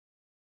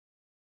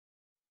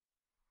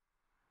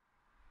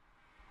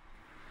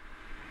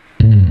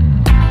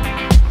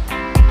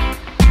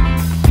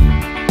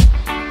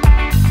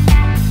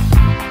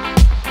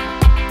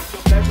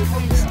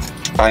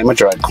I'm a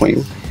drag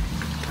queen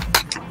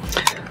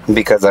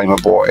because I'm a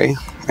boy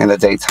in the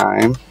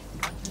daytime,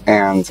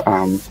 and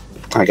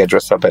I get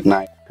dressed up at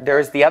night.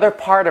 There's the other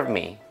part of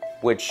me,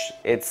 which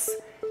it's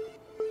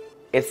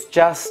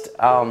just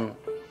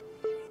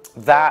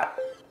that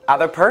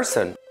other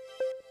person.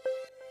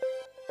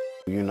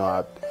 You know,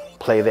 I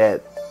play that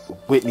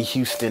Whitney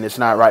Houston, it's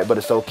not right, but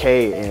it's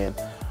okay, and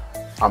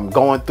I'm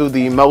going through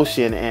the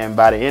emotion, and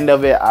by the end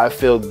of it, I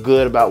feel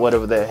good about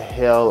whatever the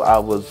hell I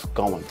was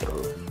going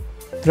through.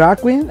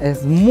 Drag queen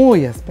es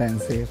muy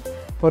expensive,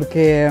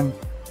 porque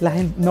la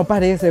gente no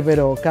parece,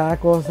 pero cada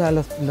cosa,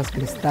 los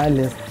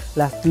cristales,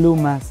 las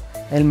plumas,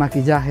 el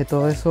maquillaje,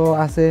 todo eso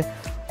hace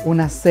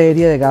una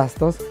serie de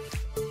gastos.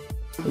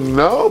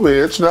 No,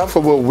 bitch, not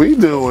for what we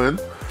doing.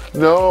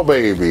 No,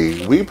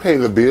 baby, we pay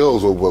the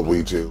bills with what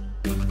we do.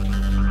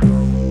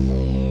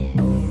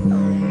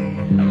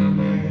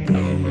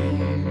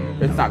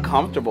 It's not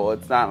comfortable.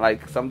 It's not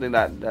like something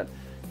that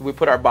we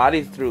put our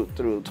bodies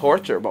through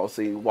torture,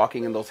 mostly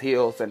walking in those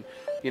heels and,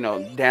 you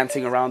know,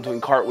 dancing around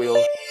doing cartwheels.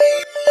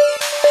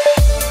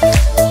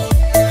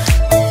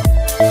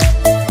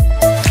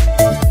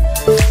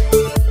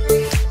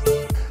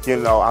 You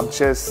know, I'm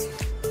just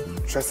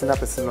dressing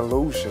up as an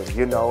illusion,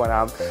 you know, and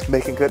I'm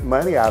making good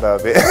money out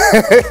of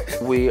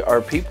it. We are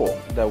people,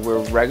 that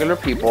we're regular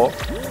people,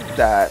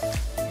 that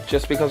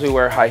just because we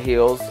wear high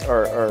heels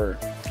or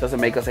doesn't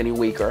make us any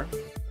weaker.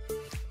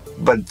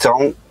 But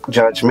don't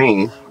judge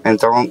me, and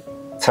don't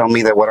tell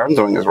me that what I'm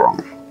doing is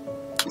wrong.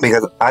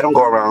 Because I don't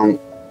go around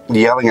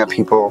yelling at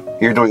people,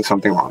 you're doing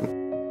something wrong.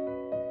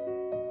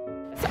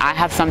 I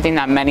have something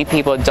that many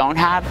people don't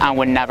have and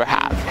would never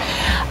have.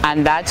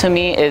 And that to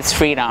me is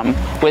freedom,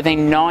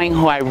 within knowing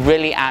who I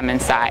really am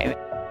inside.